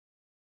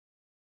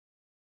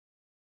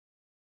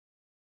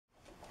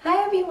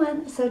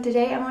everyone! So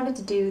today I wanted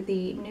to do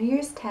the New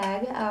Year's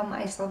tag.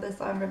 I saw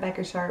this on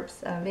Rebecca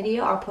Sharp's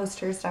video. I'll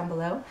post hers down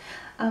below.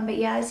 But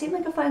yeah, it seemed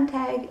like a fun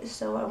tag,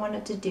 so I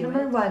wanted to do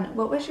Number 1,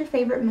 what was your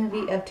favorite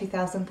movie of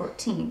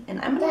 2014? And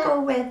I'm going to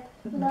go with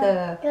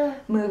the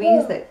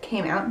movies that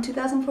came out in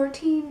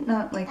 2014.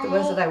 Not like the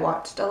ones that I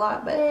watched a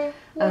lot, but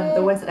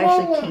the ones that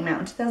actually came out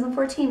in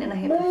 202014. And I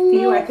have a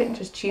few. I couldn't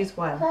just choose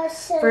one.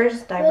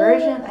 First,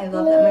 Divergent. I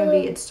love that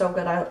movie. It's so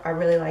good. I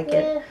really like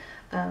it.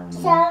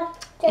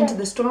 Into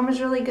the Storm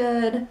is really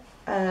good.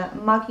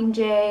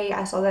 Mockingjay,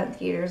 I saw that in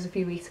theaters a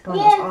few weeks ago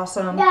and it was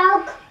awesome.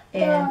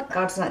 And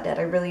God's Not Dead,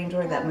 I really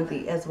enjoyed that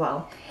movie as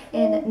well.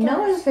 And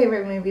Noah's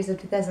favorite movies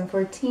of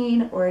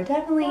 2014 were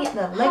definitely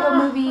the Lego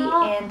Movie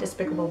and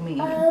Despicable Me.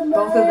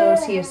 Both of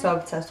those he is so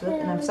obsessed with,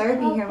 and I'm sorry to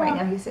be here right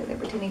now. He's sitting there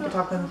pretending to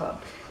talk on the phone.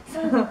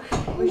 So,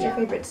 what was your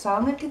favorite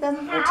song of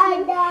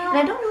 2014? And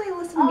I don't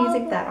really listen to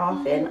music that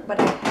often, but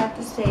I have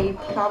to say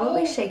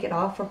probably Shake It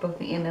Off for both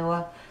me and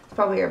Noah. It's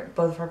probably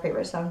both of our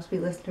favorite songs. We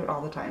listen to it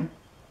all the time.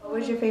 What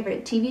was your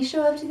favorite TV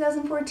show of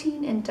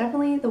 2014? And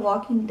definitely The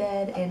Walking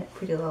Dead and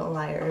Pretty Little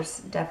Liars,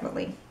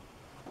 definitely.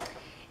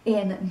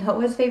 And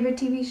Noah's favorite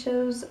TV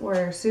shows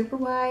were Super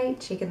Why,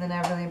 Chicken the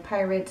Neverland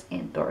Pirates,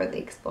 and Dora the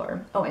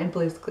Explorer. Oh, and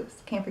Blue's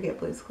Clues. Can't forget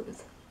Blue's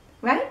Clues.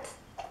 Right?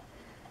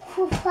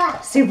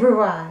 Super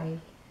Why.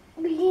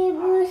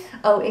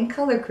 Oh, and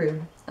Color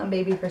Crew on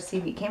Baby vs.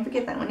 TV. Can't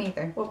forget that one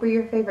either. What were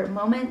your favorite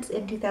moments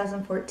in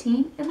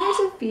 2014? And there's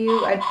a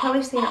few. I'd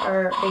probably say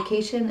our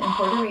vacation in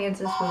Port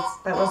Aransas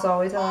was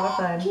always a lot of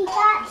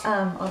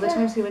fun. All the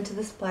times we went to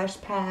the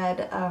splash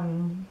pad,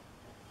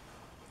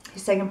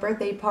 his second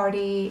birthday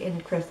party,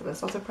 and Christmas.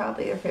 Those are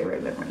probably your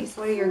favorite memories.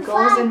 What are your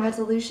goals and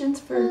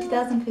resolutions for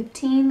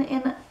 2015?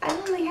 And I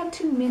don't really have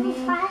too many.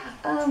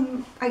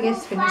 I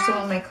guess finish some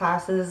of my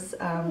classes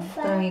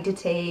that I need to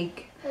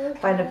take.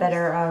 Find a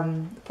better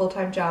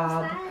full-time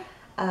job,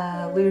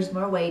 lose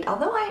more weight.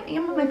 Although I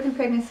am on my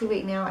pre-pregnancy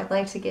weight now, I'd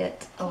like to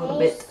get a little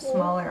bit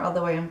smaller,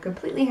 although I am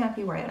completely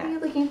happy where I'm at. What are you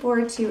looking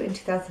forward to in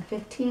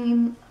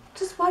 2015?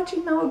 Just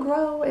watching Noah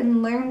grow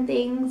and learn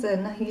things,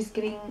 and he's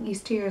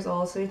 2 years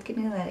old, so he's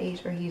getting to that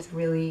age where he's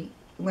really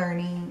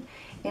learning,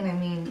 and I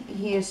mean,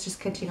 he is just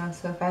catching on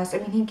so fast. I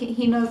mean,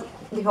 he knows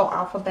the whole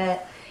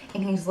alphabet,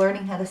 and he's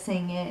learning how to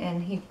sing it,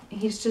 and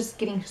he's just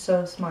getting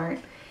so smart.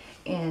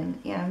 And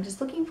yeah, I'm just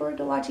looking forward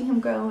to watching him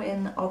grow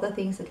and all the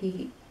things that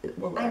he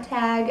will learn. I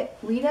tag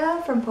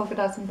Rita from Polka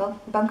Dots and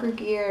Bunker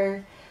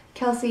Gear,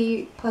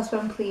 Kelsey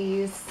 +1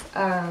 Please,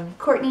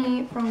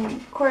 Courtney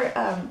from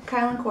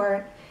Kyle and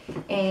Court,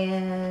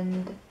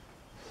 and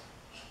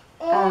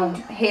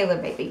Hayla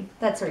Baby.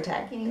 That's her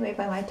tag. Can you wave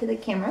bye-bye to the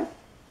camera?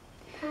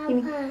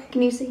 Can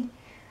you say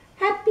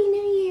Happy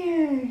New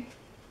Year?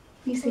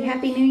 You say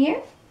Happy New Year?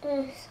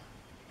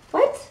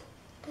 What?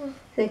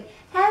 Say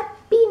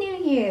Happy New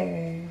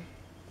Year.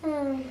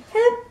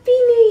 Happy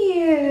New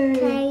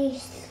Year!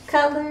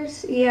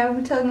 Colors. Yeah,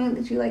 I'm telling you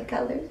that you like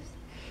colors.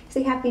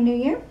 Say Happy New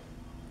Year.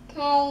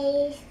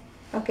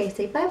 Okay,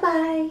 say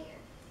bye-bye.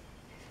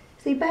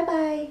 Say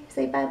bye-bye.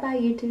 Say bye-bye,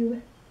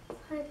 YouTube.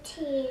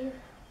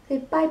 Say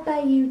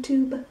bye-bye,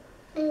 YouTube.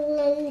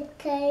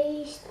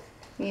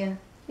 Yeah.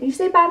 You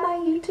say bye-bye,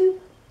 YouTube.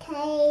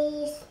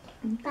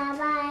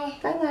 Bye-bye.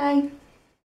 Bye-bye.